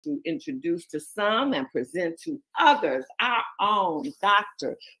to introduce to some and present to others our own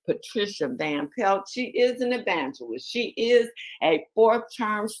Dr. Patricia Van Pelt. She is an evangelist. She is a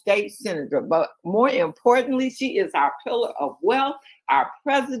fourth-term state senator, but more importantly, she is our pillar of wealth, our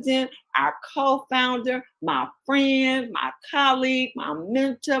president, our co-founder, my friend, my colleague, my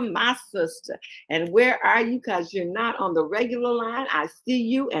mentor, my sister. And where are you? Because you're not on the regular line. I see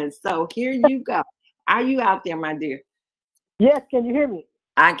you, and so here you go. Are you out there, my dear? Yes, can you hear me?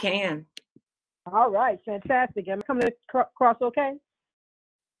 I can. All right, fantastic. Am I coming across okay?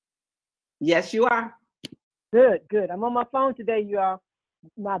 Yes, you are. Good, good. I'm on my phone today, y'all.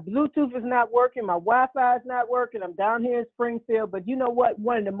 My Bluetooth is not working. My Wi-Fi is not working. I'm down here in Springfield. But you know what?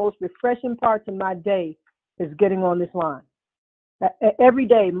 One of the most refreshing parts of my day is getting on this line. Every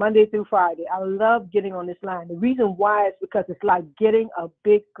day, Monday through Friday, I love getting on this line. The reason why is because it's like getting a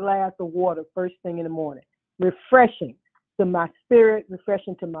big glass of water first thing in the morning. Refreshing to my spirit,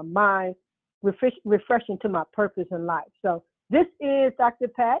 refreshing to my mind, refreshing to my purpose in life. So this is Dr.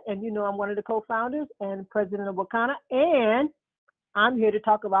 Pat, and you know I'm one of the co-founders and president of Wakana, and I'm here to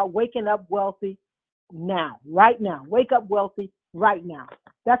talk about waking up wealthy now, right now. Wake up wealthy right now.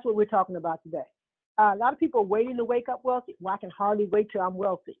 That's what we're talking about today. A lot of people are waiting to wake up wealthy. Well, I can hardly wait till I'm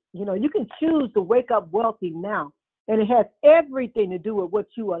wealthy. You know, you can choose to wake up wealthy now, and it has everything to do with what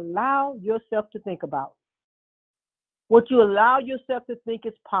you allow yourself to think about, what you allow yourself to think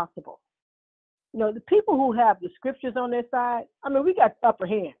is possible. You know, the people who have the scriptures on their side, I mean, we got the upper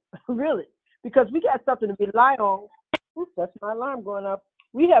hand, really, because we got something to rely on. Oops, that's my alarm going up.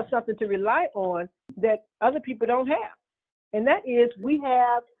 We have something to rely on that other people don't have. And that is we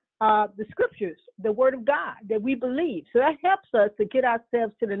have the scriptures, the word of God that we believe. So that helps us to get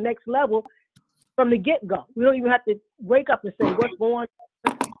ourselves to the next level from the get-go. We don't even have to wake up and say, what's going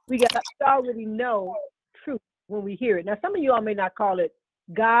on? We already know truth when we hear it. Now, some of you all may not call it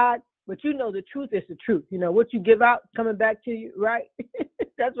God, but you know the truth is the truth. You know, what you give out coming back to you, right?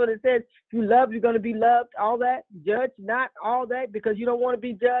 That's what it says. If you love, you're going to be loved. All that. Judge not, all that, because you don't want to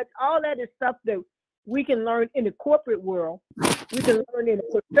be judged. All that is stuff that we can learn in the corporate world. We can learn in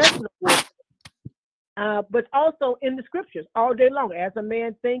the professional world. But also in the scriptures all day long. As a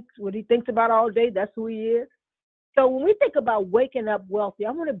man thinks, what he thinks about all day, that's who he is. So when we think about waking up wealthy,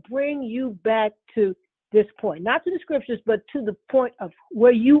 I want to bring you back to this point, not to the scriptures, but to the point of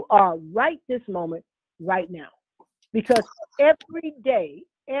where you are right this moment, right now. Because every day,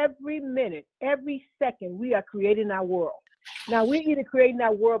 every minute, every second, we are creating our world. Now, we're either creating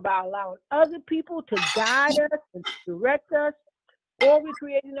our world by allowing other people to guide us and direct us, or we're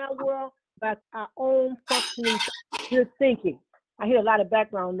creating our world by our own functioning, good thinking. I hear a lot of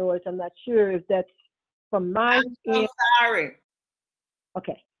background noise. I'm not sure if that's from my end. I'm so sorry.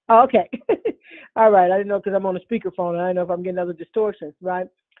 Okay. Okay. All right. I didn't know because I'm on a speakerphone. I don't know if I'm getting other distortions, right?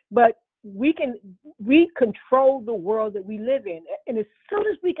 But we control the world that we live in. And as soon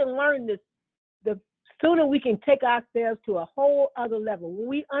as we can learn this, the sooner we can take ourselves to a whole other level. When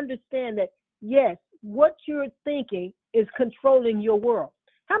we understand that, yes, what you're thinking is controlling your world.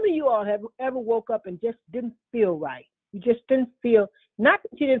 How many of you all have ever woke up and just didn't feel right? You just didn't feel, not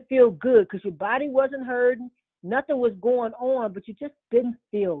that you didn't feel good because your body wasn't hurting, nothing was going on, but you just didn't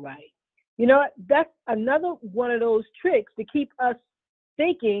feel right. You know, that's another one of those tricks to keep us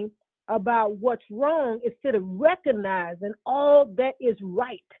thinking about what's wrong instead of recognizing all that is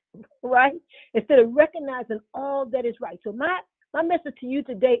right, right? Instead of recognizing all that is right. So my message to you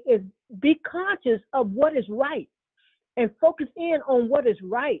today is be conscious of what is right and focus in on what is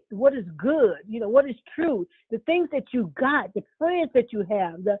right, what is good, you know, what is true, the things that you got, the friends that you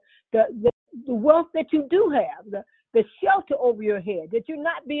have, the wealth that you do have, the shelter over your head, that you're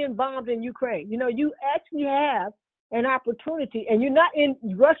not being bombed in Ukraine. You know, you actually have an opportunity, and you're not in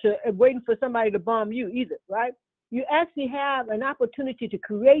Russia waiting for somebody to bomb you either, right? You actually have an opportunity to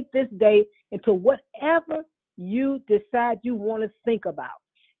create this day into whatever you decide you want to think about.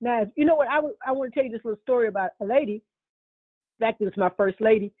 Now, you know what, I want to tell you this little story about a lady. In fact, it was my first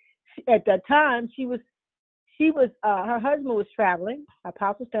lady. At that time, she was her husband was traveling,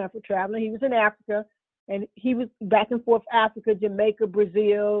 Apostle Stanford traveling. He was in Africa, and he was back and forth Africa, Jamaica,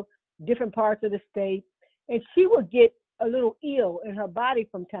 Brazil, different parts of the state. And she would get a little ill in her body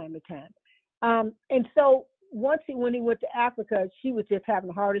from time to time. And so when he went to Africa, she was just having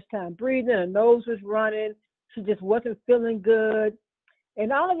the hardest time breathing. Her nose was running. She just wasn't feeling good.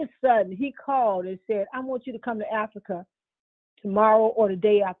 And all of a sudden, he called and said, I want you to come to Africa tomorrow or the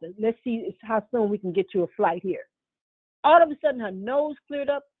day after. Let's see how soon we can get you a flight here. All of a sudden, her nose cleared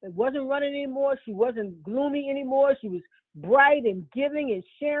up. It wasn't running anymore. She wasn't gloomy anymore. She was bright and giving and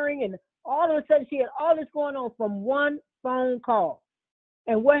sharing. And all of a sudden, she had all this going on from one phone call.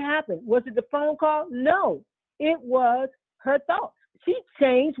 And what happened? Was it the phone call? No, it was her thoughts. She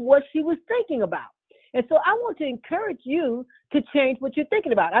changed what she was thinking about. And so I want to encourage you to change what you're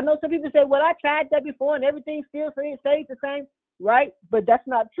thinking about. I know some people say, well, I tried that before and everything still stays the same, right? But that's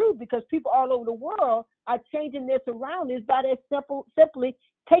not true, because people all over the world are changing their surroundings by their simply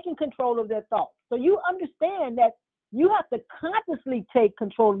taking control of their thoughts. So you understand that you have to consciously take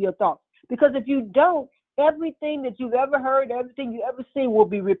control of your thoughts, because if you don't, everything that you've ever heard, everything you ever seen will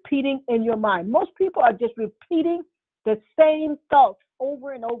be repeating in your mind. Most people are just repeating the same thoughts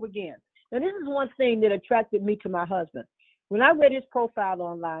over and over again. Now, this is one thing that attracted me to my husband. When I read his profile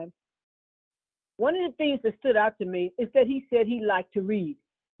online, one of the things that stood out to me is that he said he liked to read.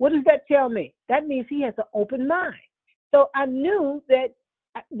 What does that tell me? That means he has an open mind. So I knew that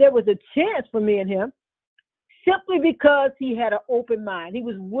there was a chance for me and him, simply because he had an open mind. He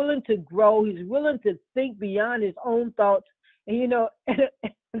was willing to grow. He's willing to think beyond his own thoughts. And, you know,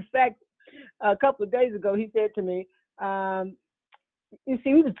 in fact, a couple of days ago, he said to me, you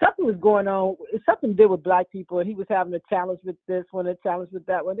see, something was going on, something to do with Black people, and he was having a challenge with this one, a challenge with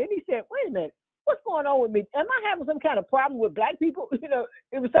that one. Then he said, wait a minute, what's going on with me? Am I having some kind of problem with Black people? You know,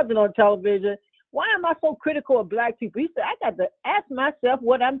 it was something on television. Why am I so critical of Black people? He said, I got to ask myself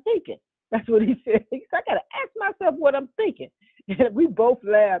what I'm thinking. That's what he said. He said, I got to ask myself what I'm thinking. And we both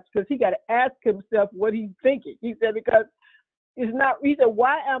laughed, because he got to ask himself what he's thinking. He said, because it's not, he said,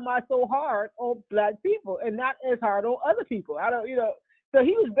 why am I so hard on Black people and not as hard on other people? I don't, you know. So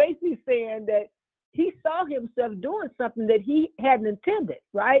he was basically saying that he saw himself doing something that he hadn't intended,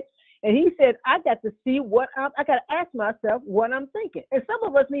 right? And he said, I got to see I got to ask myself what I'm thinking. And some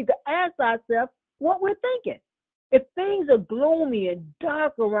of us need to ask ourselves what we're thinking. If things are gloomy and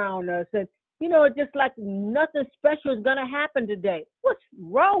dark around us, and, you know, just like nothing special is going to happen today, what's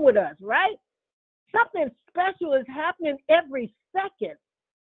wrong with us, right? Something special is happening every second,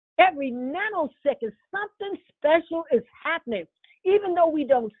 every nanosecond. Something special is happening, even though we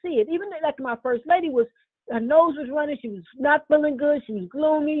don't see it. Even like my first lady her nose was running. She was not feeling good. She was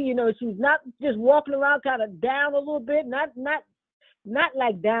gloomy. You know, she was not just walking around kind of down a little bit, not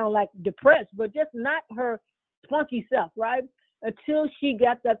like down, like depressed, but just not her spunky self, right? Until she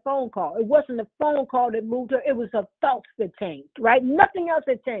got that phone call. It wasn't the phone call that moved her. It was her thoughts that changed, right? Nothing else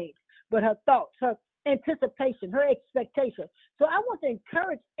had changed but her thoughts, her anticipation, her expectation. So I want to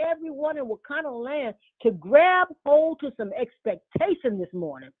encourage everyone in Wakanda land to grab hold to some expectation this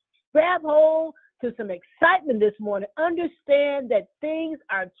morning. Grab hold to some excitement this morning. Understand that things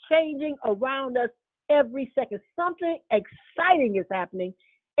are changing around us every second. Something exciting is happening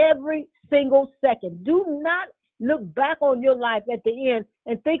every single second. Do not look back on your life at the end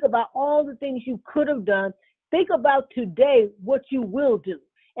and think about all the things you could have done. Think about today, what you will do.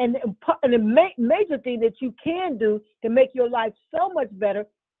 And the major thing that you can do to make your life so much better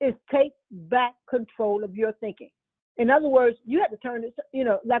is take back control of your thinking. In other words, you have to turn it, you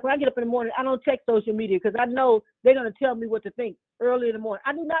know, like when I get up in the morning, I don't check social media, because I know they're going to tell me what to think early in the morning.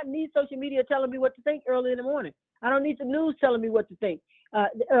 I do not need social media telling me what to think early in the morning. I don't need the news telling me what to think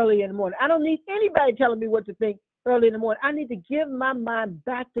early in the morning. I don't need anybody telling me what to think early in the morning. I need to give my mind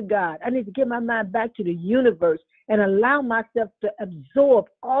back to God. I need to give my mind back to the universe and allow myself to absorb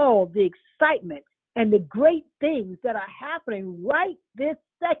all the excitement and the great things that are happening right this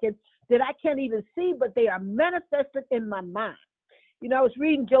second that I can't even see, but they are manifested in my mind. You know, I was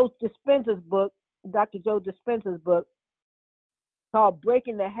reading Joe Dispenza's book, Dr. Joe Dispenza's book, called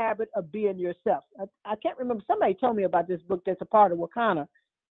Breaking the Habit of Being Yourself. I can't remember. Somebody told me about this book that's a part of Wakanda.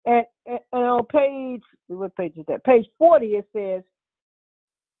 And on page 40, it says,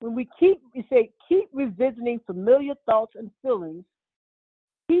 when we keep revisiting familiar thoughts and feelings,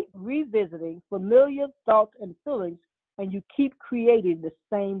 keep revisiting familiar thoughts and feelings, and you keep creating the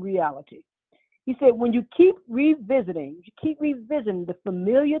same reality. He said, when you keep revisiting the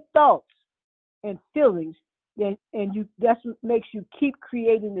familiar thoughts and feelings, that makes you keep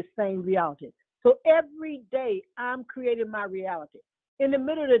creating the same reality. So every day I'm creating my reality. In the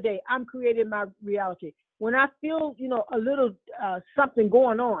middle of the day, I'm creating my reality. When I feel, you know, a little something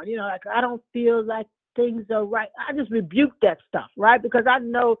going on, you know, like I don't feel like things are right, I just rebuke that stuff, right? Because I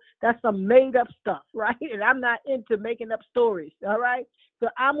know that's some made up stuff, right? And I'm not into making up stories, all right? So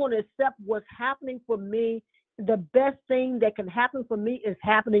I'm going to accept what's happening for me. The best thing that can happen for me is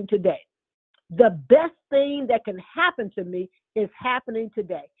happening today. The best thing that can happen to me is happening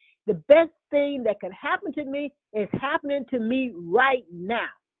today. The best thing that can happen to me is happening to me right now.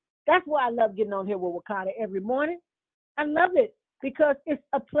 That's why I love getting on here with Wakanda every morning. I love it because it's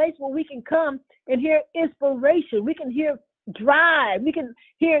a place where we can come and hear inspiration. We can hear drive. We can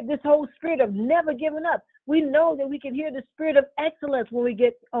hear this whole spirit of never giving up. We know that we can hear the spirit of excellence when we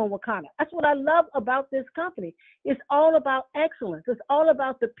get on Wakanda. That's what I love about this company. It's all about excellence. It's all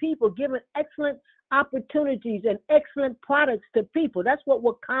about the people giving excellent opportunities and excellent products to people. That's what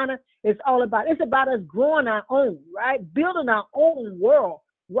Wakanda is all about. It's about us growing our own, right? Building our own world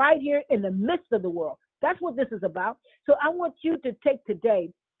right here in the midst of the world. That's what this is about. So I want you to take today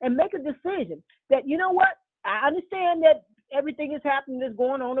and make a decision that, you know what? I understand that everything is happening that's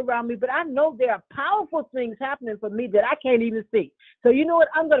going on around me, but I know there are powerful things happening for me that I can't even see. So you know what?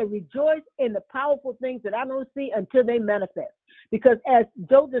 I'm going to rejoice in the powerful things that I don't see until they manifest. Because as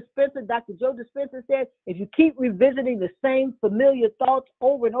Dr. Joe Dispenza said, if you keep revisiting the same familiar thoughts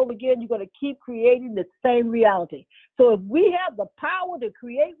over and over again, you're going to keep creating the same reality. So if we have the power to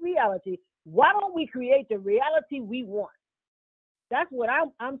create reality, why don't we create the reality we want? That's what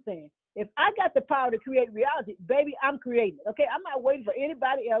I'm saying. If I got the power to create reality, baby, I'm creating it. Okay, I'm not waiting for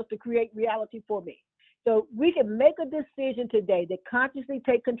anybody else to create reality for me. So we can make a decision today to consciously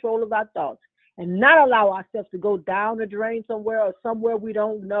take control of our thoughts and not allow ourselves to go down the drain somewhere or somewhere we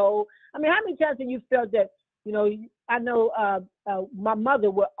don't know. I mean, how many times have you felt that, you know, I know my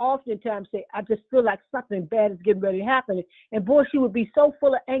mother would oftentimes say, I just feel like something bad is getting ready to happen. And boy, she would be so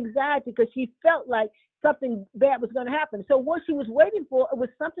full of anxiety because she felt like something bad was going to happen. So what she was waiting for was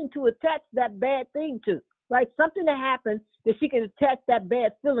something to attach that bad thing to, right? Something to happen that she could attach that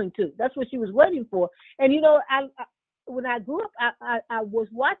bad feeling to. That's what she was waiting for. And, you know, when I grew up, I was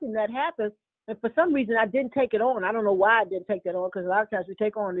watching that happen. And for some reason, I didn't take it on. I don't know why I didn't take that on, because a lot of times we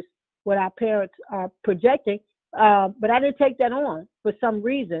take on this what our parents are projecting. But I didn't take that on for some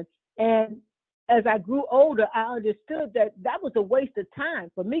reason. And as I grew older, I understood that that was a waste of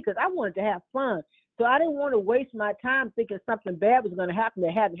time for me because I wanted to have fun. So I didn't want to waste my time thinking something bad was going to happen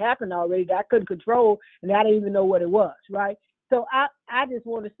that hadn't happened already, that I couldn't control, and I didn't even know what it was, right? So I just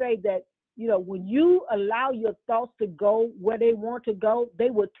want to say that, you know, when you allow your thoughts to go where they want to go,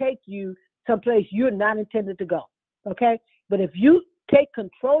 they will take you someplace you're not intended to go, okay? But if you take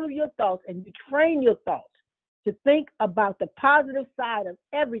control of your thoughts and you train your thoughts to think about the positive side of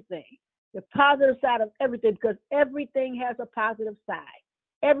everything, the positive side of everything, because everything has a positive side.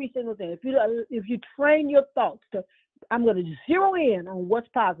 Every single thing. If you train your thoughts to, I'm going to zero in on what's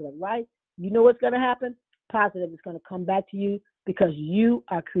positive, right? You know what's going to happen? Positive is going to come back to you because you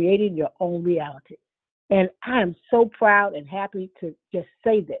are creating your own reality. And I am so proud and happy to just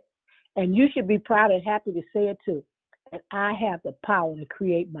say this. And you should be proud and happy to say it too. And I have the power to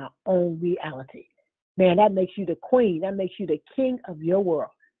create my own reality. Man, that makes you the queen. That makes you the king of your world.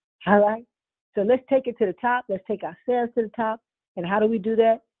 All right? So let's take it to the top. Let's take ourselves to the top. And how do we do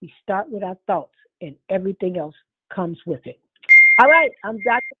that? We start with our thoughts, and everything else comes with it. All right, I'm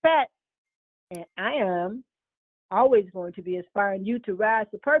Dr. Pat, and I am always going to be inspiring you to rise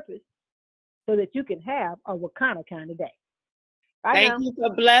to purpose so that you can have a Wakanda kind of day. Thank you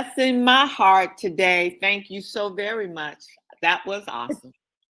for blessing my heart today. Thank you so very much. That was awesome.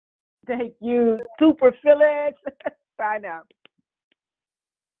 Thank you, Super Felix. Bye now.